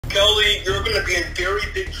Kelly, you're gonna be in very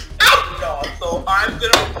big trouble, so I'm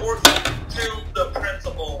gonna report you to the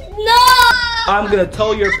principal. No! I'm gonna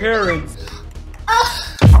tell your parents.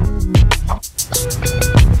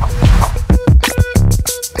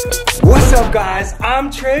 What's up, guys?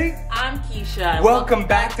 I'm Trey. I'm Keisha. Welcome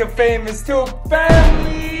back to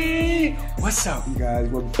FamousTubeFamily. What's up, you guys?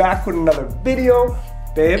 We're back with another video.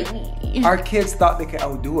 Babe, our kids thought they could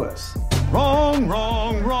outdo us. Wrong,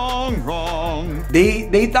 wrong, wrong, wrong.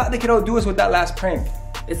 They thought they could outdo us with that last prank.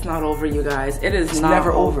 It's not over, you guys. It is not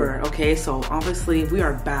never over. Okay, so obviously we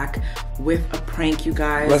are back with a prank, you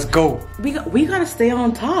guys. Let's go. We gotta stay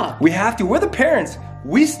on top. We have to. We're the parents.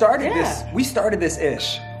 We started this. We started this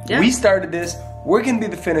ish. Yeah. We started this. We're gonna be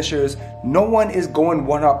the finishers. No one is going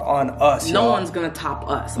one up on us. No one's gonna top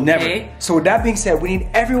us. Okay? Never. So with that being said, we need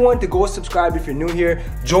everyone to go subscribe if you're new here.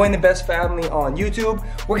 Join the best family on YouTube.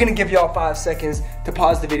 We're gonna give y'all 5 seconds to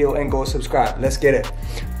pause the video and go subscribe. Let's get it.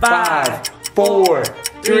 5, 4,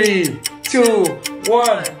 3, 2, 1.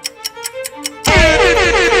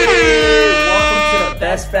 Welcome to the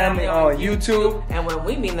best family on YouTube. And when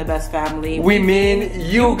we mean the best family, we mean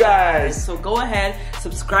you guys. So go ahead,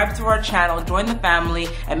 subscribe to our channel, join the family,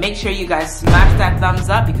 and make sure you guys smash that thumbs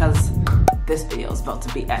up because this video is about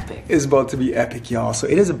to be epic. It's about to be epic, y'all. So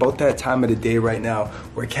it is about that time of the day right now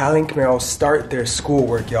where Cali Kameiro start their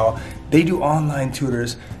schoolwork, y'all. They do online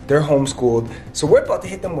tutors. They're homeschooled. So we're about to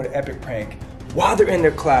hit them with an epic prank. While they're in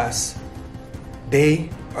their class, they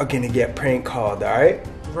are gonna get prank called, all right?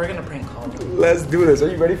 We're gonna prank call them. Let's do this. Are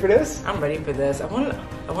you ready for this? I'm ready for this. I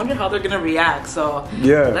wonder how they're gonna react. So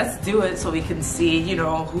yeah, let's do it so we can see, you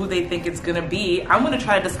know, who they think it's gonna be. I'm gonna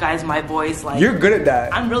try to disguise my voice. Like, you're good at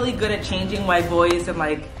that. I'm really good at changing my voice and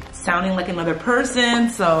like sounding like another person.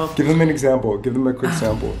 So give them an example. Give them a quick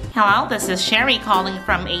sample. Hello, this is Sherry calling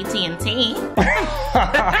from AT&T.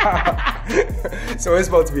 So it's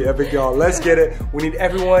about to be epic, y'all. Let's get it. We need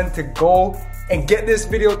everyone to go and get this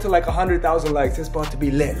video to like 100,000 likes. It's about to be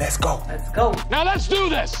lit. Let's go. Let's go. Now let's do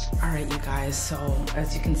this. All right, you guys. So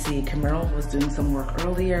as you can see, Kameiro was doing some work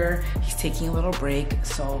earlier. He's taking a little break.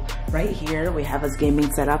 So right here, we have his gaming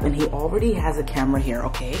setup and he already has a camera here,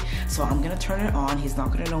 okay? So I'm gonna turn it on. He's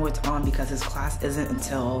not gonna know it's on because his class isn't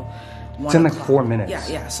until 1 It's in like o'clock. 4 minutes.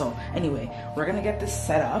 Yeah. So anyway, we're gonna get this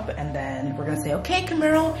set up and then we're gonna say, okay,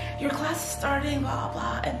 Kameiro, your class is starting, blah,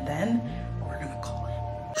 blah. And then we're gonna call him.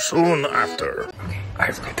 Soon after. Okay, all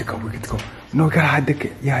right, we're good to go, we're good to go. No, we gotta hide the,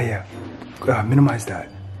 yeah. Minimize that.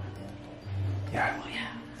 Yeah. Oh, yeah.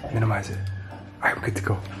 Minimize it. All right, we're good to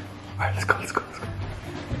go. All right, let's go.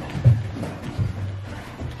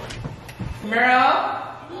 Kameiro,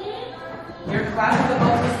 your class is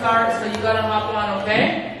about to start, so you gotta hop on, okay?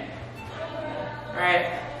 All right.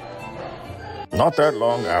 Not that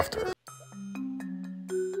long after.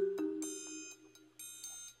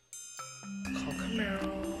 Call Kameiro.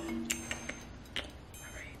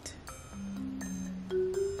 All right.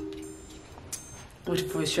 Which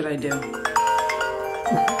voice should I do?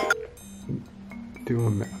 Do a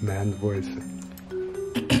man's voice.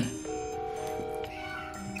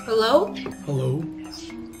 Hello? Hello?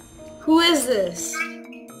 Who is this?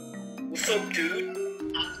 What's up, dude?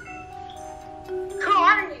 Who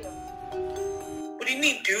are you? What do you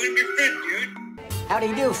mean, dude? I'm your friend, dude. How do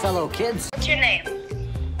you do, fellow kids? What's your name?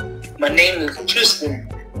 My name is Tristan.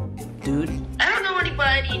 Dude. I don't know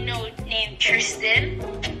anybody named Tristan.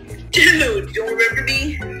 Dude, you don't remember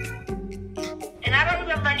me? And I don't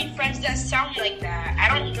remember any friends that sound like that. I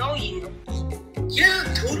don't know you. Yeah,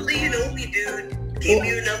 totally, you know me, dude. Gave me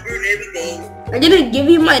your number and everything. I didn't give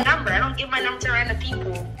you my number. I don't give my number to random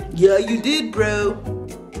people. Yeah, you did, bro.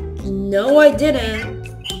 No, I didn't.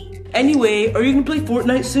 Anyway, are you gonna play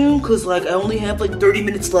Fortnite soon? Cause like I only have like 30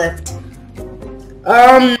 minutes left.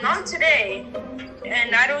 Not today.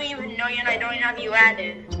 And I don't even know you and I don't have you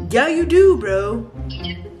added. Yeah, you do, bro.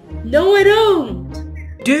 No, I don't.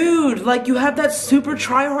 Dude, like you have that super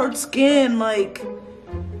tryhard skin, like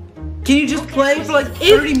can you just play for like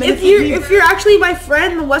 30 minutes? If you're actually my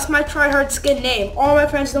friend, then what's my tryhard skin name? All my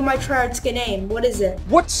friends know my tryhard skin name. What is it?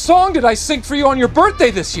 What song did I sing for you on your birthday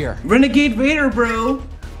this year? Renegade Vader, bro.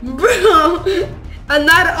 Bro, I'm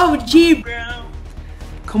not an OG, bro.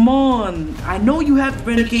 Come on, I know you have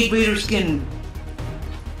Renegade Vader skin.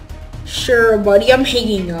 Sure, buddy, I'm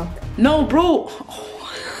hanging up. No, bro.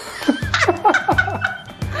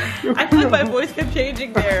 I feel like my voice kept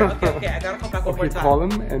changing there. Okay, I gotta come back one more time. Call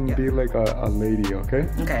him and be like a lady, okay?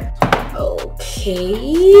 Okay.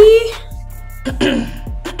 Okay.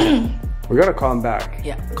 We gotta call him back.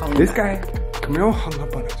 Yeah, call him This back. guy, Kameiro hung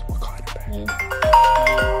up on us. We're calling him back.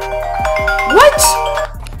 What?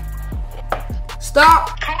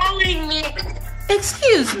 Stop calling me.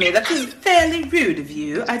 Excuse me, that is fairly rude of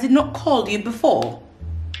you. I did not call you before.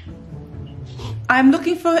 I'm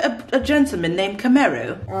looking for a gentleman named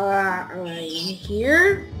Kameiro.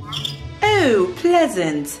 Here? Oh,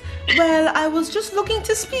 pleasant. Well, I was just looking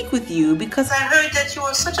to speak with you because I heard that you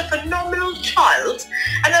were such a phenomenal child,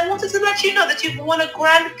 and I wanted to let you know that you've won a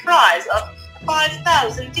grand prize of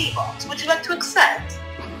 5,000 D-Bucks. Would you like to accept?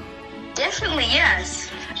 Definitely,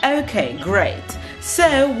 yes. Okay, great.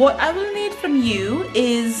 So what I will need from you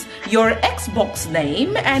is your Xbox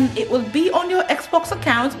name, and it will be on your Xbox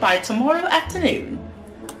account by tomorrow afternoon.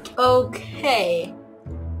 Okay.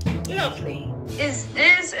 Lovely. Is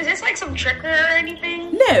this like some trickery or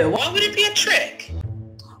anything? No. Why would it be a trick?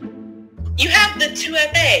 You have the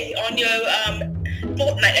 2FA on your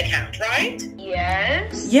Fortnite account, right?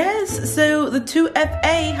 Yes. Yes, so the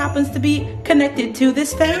 2FA happens to be connected to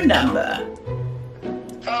this phone number.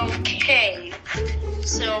 Okay.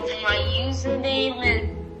 So my username is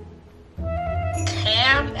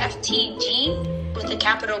CamFTG with a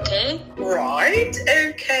capital K. Right,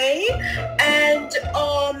 okay. And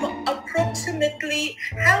approximately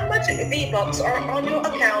how much V-Bucks are on your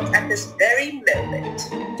account at this very moment?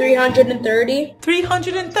 330.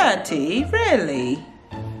 330? Really?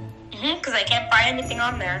 Because I can't buy anything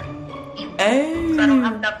on there. Oh. I don't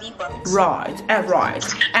have enough V-Bucks. Right, right.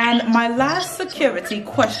 And my last security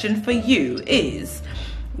question for you is,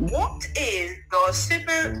 What is the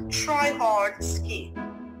super try-hard scheme?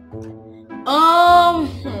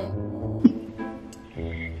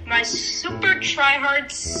 My super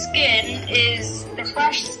try-hard skin is the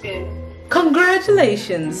Flash skin.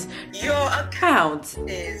 congratulations, Your account.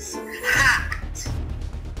 is hacked.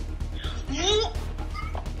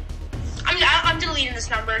 I'm deleting this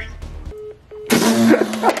number.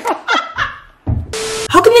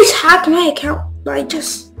 How can this hack my account by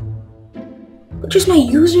just my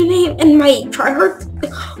username and my tryhard?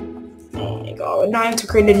 Oh my god, now I have to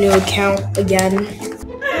create a new account again.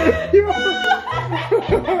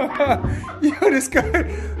 Yo, this guy.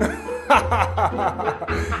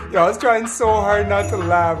 Yo, I was trying so hard not to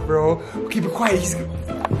laugh, bro. Keep it quiet. He's... I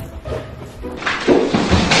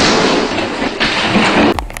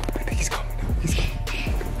think he's coming now. He's coming.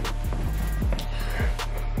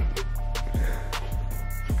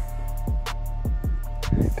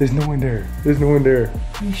 There's no one there. There's no one there.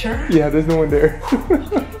 Are you sure? Yeah, there's no one there.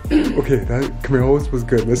 Okay, that Kameiro host was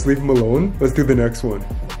good. Let's leave him alone. Let's do the next one.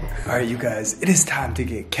 All right, you guys, it is time to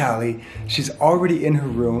get Cali. She's already in her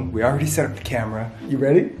room. We already set up the camera. You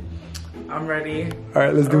ready? I'm ready. All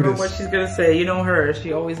right, let's do I don't know this. what she's gonna say. You know her.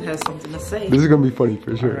 She always has something to say. This is gonna be funny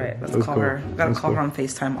for sure. All right, let's call her. Gotta call her on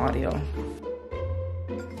FaceTime audio.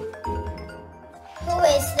 Who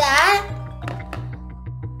is that?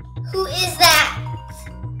 Who is that?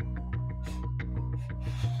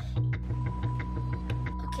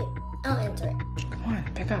 Okay, I'll answer it. Come on,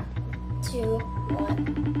 pick up. 2,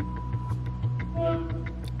 1.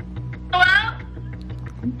 Hello?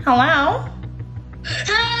 Hello?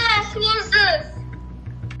 Hi, who is this?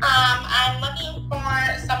 I'm looking for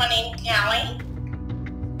someone named Cali.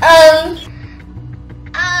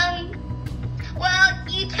 Well,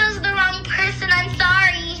 you chose the wrong person. I'm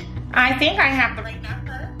sorry. I think I have the right.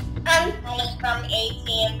 I'm calling from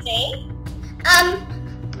AT&T.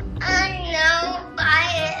 No,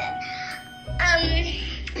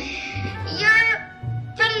 you're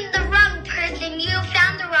from the wrong person. You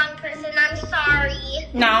found the wrong person. I'm sorry.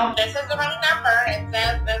 No. This is the wrong number. It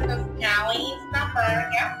says this is Cali's number.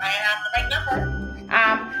 Yep, I have the right number.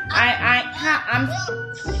 I'm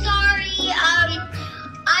Sorry.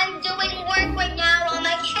 I'm doing work right now.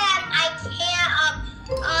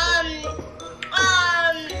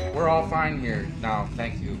 We're all fine here now,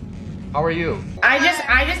 thank you. How are you? I just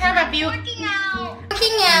have a few. Working out. A few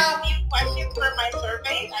questions for my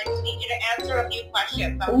survey. I just need you to answer a few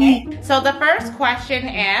questions, okay? So the first question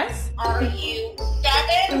is, Are you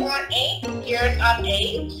 7 or 8 years of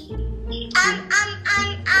age? I'm 10.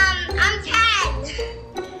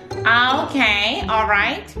 okay, all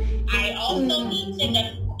right. I also need to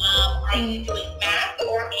know, are you doing math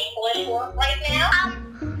or English work right now?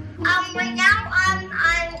 Right now I'm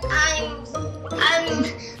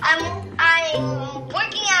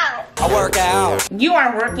working out. I work out. You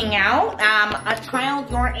are working out. A child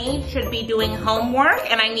your age should be doing homework,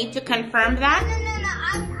 and I need to confirm that. No,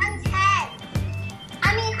 I'm 10.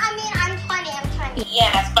 I'm 20. I'm 20.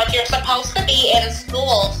 Yes, but you're supposed to be in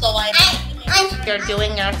school, so You're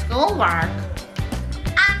doing your schoolwork.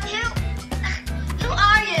 Who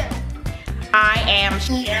are you? I am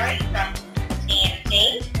Sherry from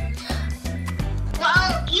TNT.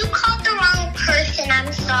 Well, you called the wrong person.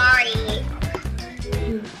 I'm sorry.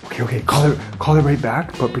 Okay, call her right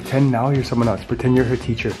back, but pretend now you're someone else. Pretend you're her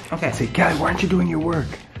teacher. Okay. Say, Cali, why aren't you doing your work?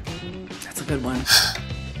 That's a good one.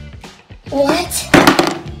 What?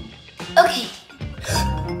 Okay.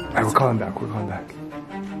 Alright, we're calling back.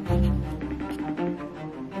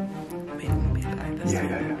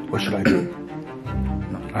 Yeah. What should I do?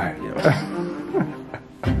 Alright.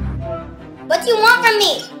 What do you want from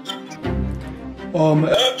me?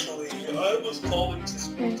 Actually, I was calling to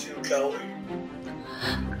speak to Cali.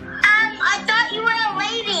 I thought you were a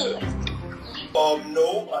lady. No,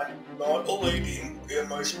 I'm not a lady.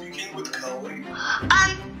 Am I speaking with Cali?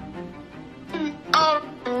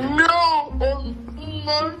 No.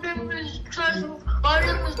 My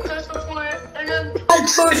name is Christopher, and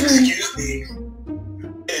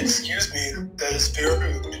Excuse me, that is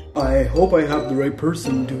very rude. I hope I have the right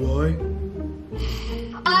person, do I?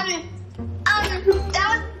 that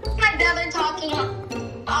was my brother talking.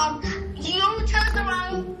 You chose the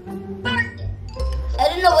wrong person. I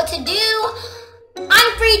don't know what to do.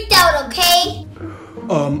 I'm freaked out, okay?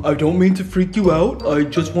 I don't mean to freak you out. I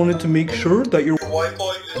just wanted to make sure that your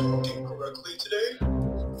Wi-Fi is working correctly today?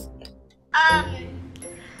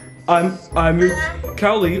 I'm your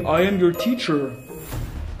Cali, I am your teacher.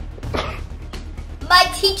 My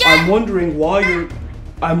teacher? I'm wondering why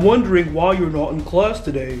you're not in class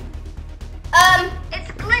today.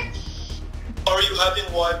 It's glitch. Are you having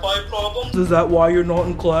Wi-Fi problems? Is that why you're not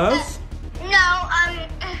in class? No, I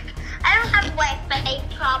don't have Wi-Fi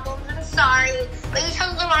problems. I'm sorry. But you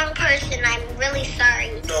chose the wrong person. I'm really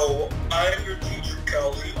sorry. No, I am your teacher,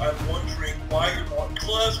 Cali. I'm wondering why you're not in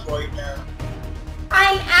class right now.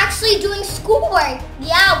 I'm actually doing schoolwork.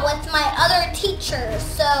 Yeah, with my other teacher.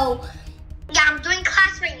 So, yeah, I'm doing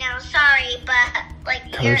class right now. Sorry, but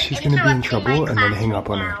Tell her she's gonna be in trouble and then hang up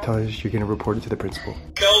on her. Tell her you're gonna report it to the principal.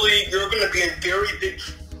 Cali, you're gonna be in very big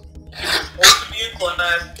trouble. You're supposed to be in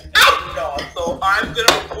class, and you're not. So I'm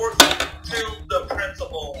gonna report you to the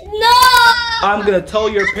principal. No! I'm gonna tell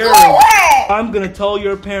your parents. I'm gonna tell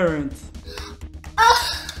your parents.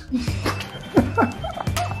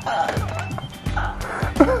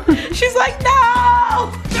 She's like,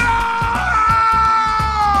 no!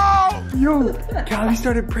 Yo, Cali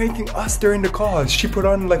started pranking us during the call. She put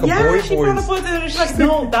on like a boy voice. She put on a voice and she's like,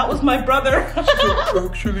 no, that was my brother.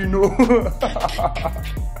 Actually, no.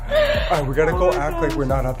 Alright, we gotta go act like we're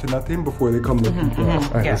not up to nothing before they come looking for us.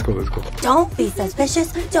 Alright, let's go. Don't be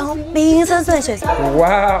suspicious. Don't be suspicious.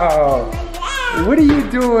 Wow. What are you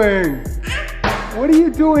doing? What are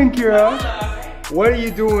you doing, Kira? What are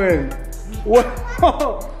you doing? What?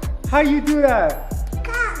 How you do that?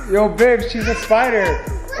 Yo, babe, she's a spider.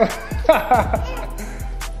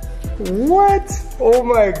 What? Oh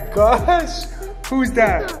my gosh. Who's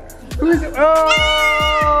that?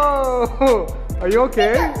 Oh! Are you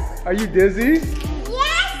okay? Are you dizzy?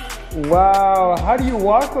 Yes! Wow, how do you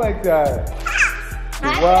walk like that?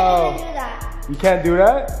 Wow. You can't do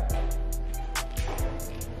that?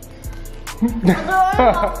 You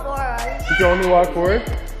can only walk forward?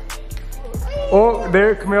 Oh,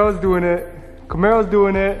 there, Kameiro's doing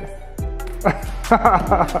it.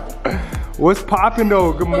 What's poppin'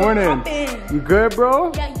 though? Good morning. You good,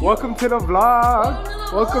 bro? Yeah, welcome to the vlog.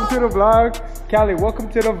 Welcome to the vlog. Cali, welcome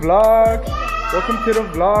to the vlog. Welcome to the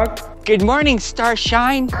vlog. Good morning,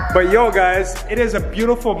 Starshine. But yo, guys, it is a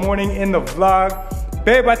beautiful morning in the vlog.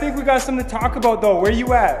 Babe, I think we got something to talk about though. Where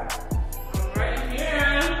you at? Right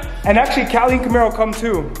here. And actually, Cali and Kameiro come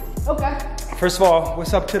too. Okay. First of all,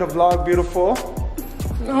 what's up to the vlog, beautiful?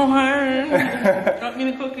 Oh, hi. I'm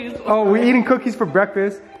eating cookies. Oh, we're eating cookies for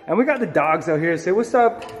breakfast. And we got the dogs out here. Say what's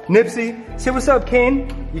up, Nipsey. Say what's up,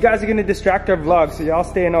 Kane. You guys are gonna distract our vlog, so y'all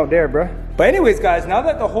staying out there, bruh. But anyways, guys, now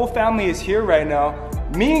that the whole family is here right now,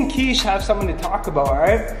 me and Keish have something to talk about, all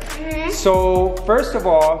right? So, first of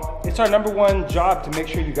all, it's our #1 job to make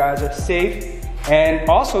sure you guys are safe and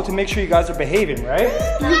also to make sure you guys are behaving, right?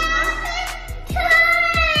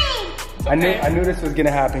 I knew this was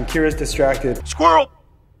gonna happen. Kira's distracted. Squirrel!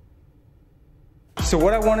 So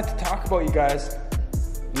what I wanted to talk about, you guys,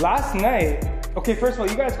 last night, okay, first of all,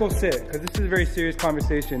 you guys go sit, because this is a very serious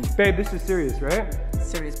conversation. Babe, this is serious, right?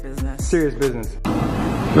 Serious business. Serious business.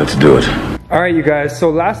 Let's do it. All right, you guys, so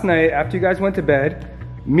last night, after you guys went to bed,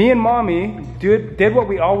 me and Mommy did what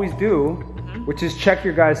we always do, which is check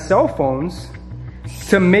your guys' cell phones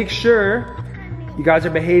to make sure you guys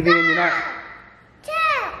are behaving and you're not...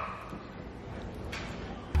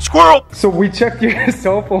 Squirrel! So we checked your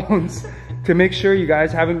cell phones to make sure you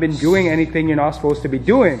guys haven't been doing anything you're not supposed to be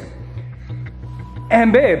doing.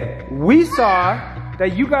 And babe, we saw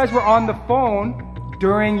that you guys were on the phone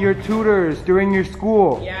during your tutors, during your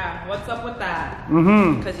school. Yeah, what's up with that?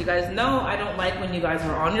 Mm-hmm. Because you guys know I don't like when you guys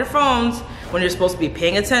are on your phones when you're supposed to be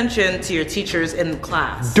paying attention to your teachers in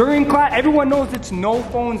class. During class, everyone knows it's no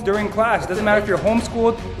phones during class. It doesn't matter if you're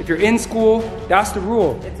homeschooled, if you're in school, that's the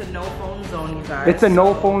rule. It's a no phone zone, you guys. It's a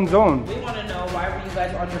no phone zone. We want to know, why were you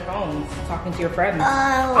guys on your phones talking to your friends?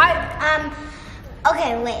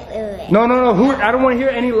 Okay, wait. No. I don't want to hear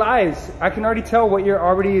any lies. I can already tell what you're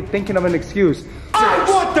already thinking of an excuse. I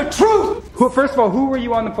want the truth! First of all, who were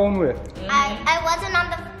you on the phone with? I wasn't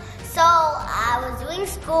on the... So, I was doing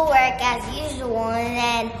schoolwork as usual, and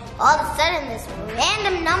then all of a sudden this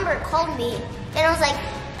random number called me, and I was like,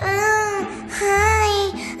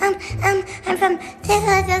 hi, I'm from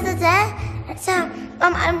so,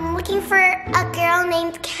 I'm looking for a girl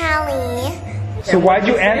named Cali. So why'd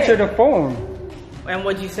you answer the phone? And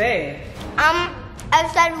what'd you say? I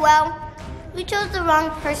said, well, we chose the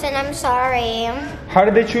wrong person, I'm sorry. How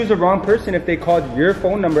did they choose the wrong person if they called your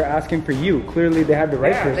phone number asking for you? Clearly they had the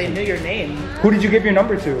right person. They knew your name. Who did you give your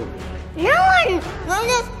number to? No one.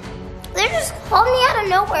 They just called me out of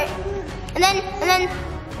nowhere. And then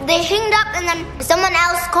they hanged up, and then someone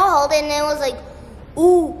else called, and it was like,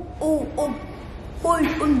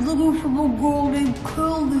 I'm looking for a girl named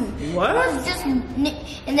Cali. What? It was just,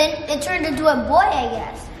 and then it turned into a boy, I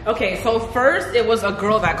guess. Okay, so first it was a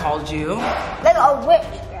girl that called you. Like a witch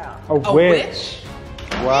girl. A witch?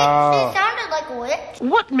 Wow. She sounded like a witch.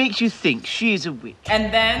 What makes you think she's a witch?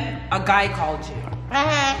 And then a guy called you.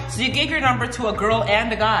 So you gave your number to a girl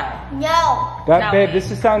and a guy? No. Babe, this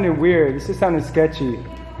is sounding weird. This is sounding sketchy.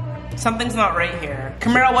 Something's not right here.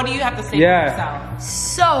 Kameiro, what do you have to say for yourself?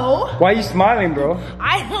 So... Why are you smiling, bro?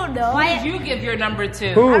 I don't know. Who did you give your number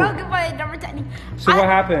to? Who? I don't give my number to any... So what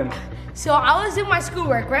happened? So I was doing my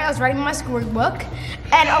schoolwork, right? I was writing my schoolwork book,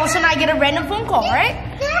 and all of a sudden I get a random phone call, right?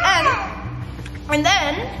 And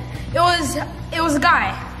then it was a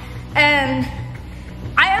guy, and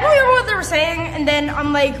I don't remember what they were saying. And then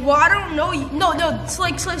I'm like, well, I don't know you. No. It's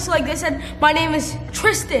like they said my name is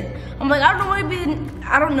Tristan. I'm like, I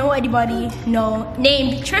don't know anybody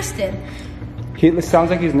named Tristan. It sounds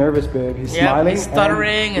like he's nervous, babe. He's smiling. He's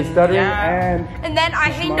stuttering. And then I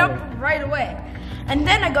hanged up right away. And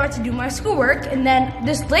then I got to do my schoolwork, and then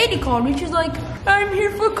this lady called me. She's like, I'm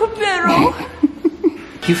here for Kameiro.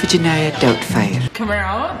 Euphigenia Doubtfire.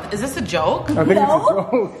 Kameiro, is this a joke? I think it's a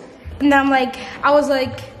joke. And I was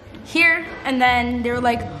like, here. And then they were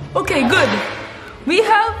like, okay, good. We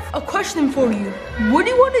have a question for you. Would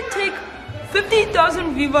you want to take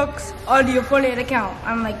 50,000 V-Bucks on your Fortnite account?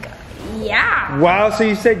 I'm like, yeah. Wow, so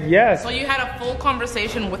you said yes. So you had a full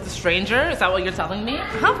conversation with a stranger? Is that what you're telling me?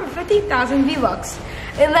 How for 50,000 V-Bucks?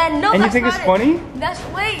 And then, no, and you think it's funny?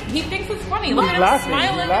 Wait. He thinks it's funny. Look at him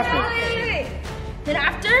smiling. Wait. Then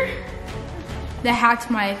after, they hacked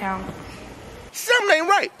my account. Something ain't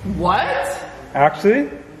right. What? Actually?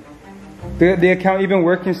 The account even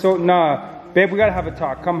working so... Nah. Babe, we gotta have a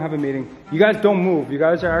talk. Come have a meeting. You guys don't move. You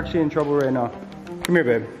guys are actually in trouble right now. Come here,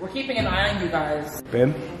 babe. We're keeping an eye on you guys.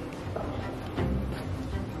 Babe?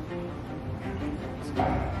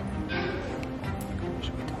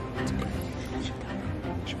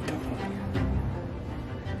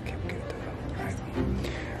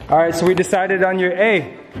 Alright, so we decided on your...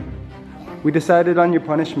 We decided on your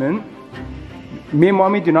punishment. Me and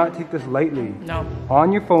Mommy do not take this lightly. No.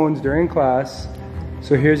 On your phones during class.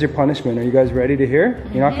 So here's your punishment. Are you guys ready to hear?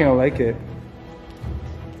 You're not gonna like it.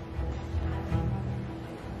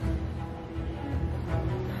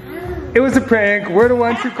 It was a prank. We're the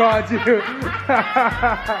ones who called you.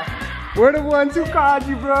 We're the ones who called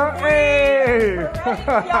you, bro. Hey!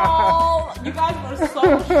 Y'all, you guys were so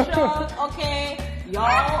shook, okay?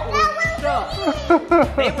 Y'all were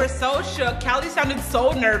shook. They were so shook. Cali sounded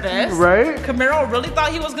so nervous. Right? Kameiro really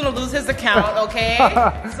thought he was gonna lose his account, okay?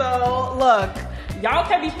 So, look. Y'all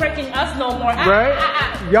can't be pranking us no more. Right?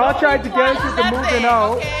 Y'all tried to get us with the moving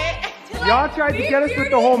out. Okay? Y'all tried to get us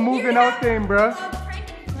with the whole moving out thing, bruh.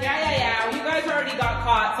 Yeah. You guys already got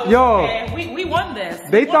caught, so Yo, it's okay. We won this.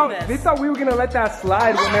 They thought we were gonna let that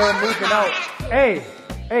slide when they were moving out.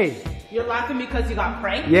 Hey. You're laughing because you got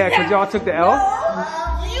pranked? Yeah, because y'all took the L?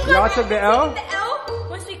 Y'all took the L? The L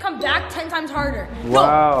once we come back 10 times harder.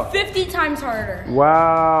 Wow. No, 50 times harder.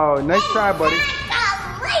 Wow. Nice try, buddy.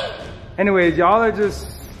 Anyways, y'all are just...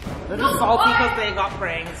 They're just salty because they got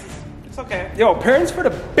pranks. It's okay. Yo, parents for the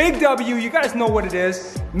big W. You guys know what it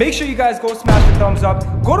is. Make sure you guys go smash the thumbs up.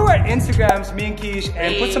 Go to our Instagrams, me and Keish,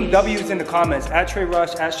 and put some W's in the comments. At Trey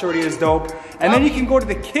Rush, at Shorty is Dope. And then you can go to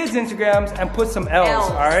the kids' Instagrams and put some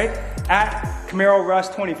L's, all right? At Kameiro Rush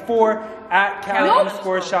 24, at Cali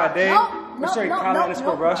 _Sade. Cali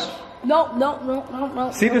 _Rush.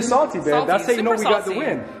 No. See, they're salty, babe. Salty, That's how you know we super got the salty.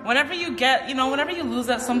 win. Whenever you get, whenever you lose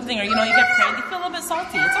at something or, you get pranked, you feel a little bit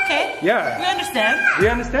salty. It's okay. Yeah. We understand.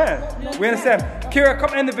 We understand. Kira,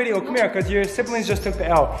 come end the video. Come here, because your siblings just took the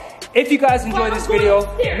L. If you guys enjoyed this video,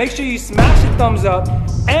 make sure you smash the thumbs up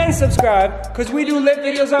and subscribe, because we do lit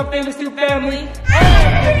videos on FamousTubeFamily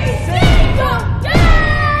every single day.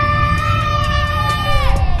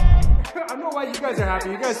 I know why you guys are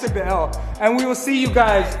happy. You guys took the L. And we will see you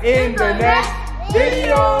guys in the next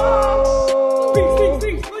video.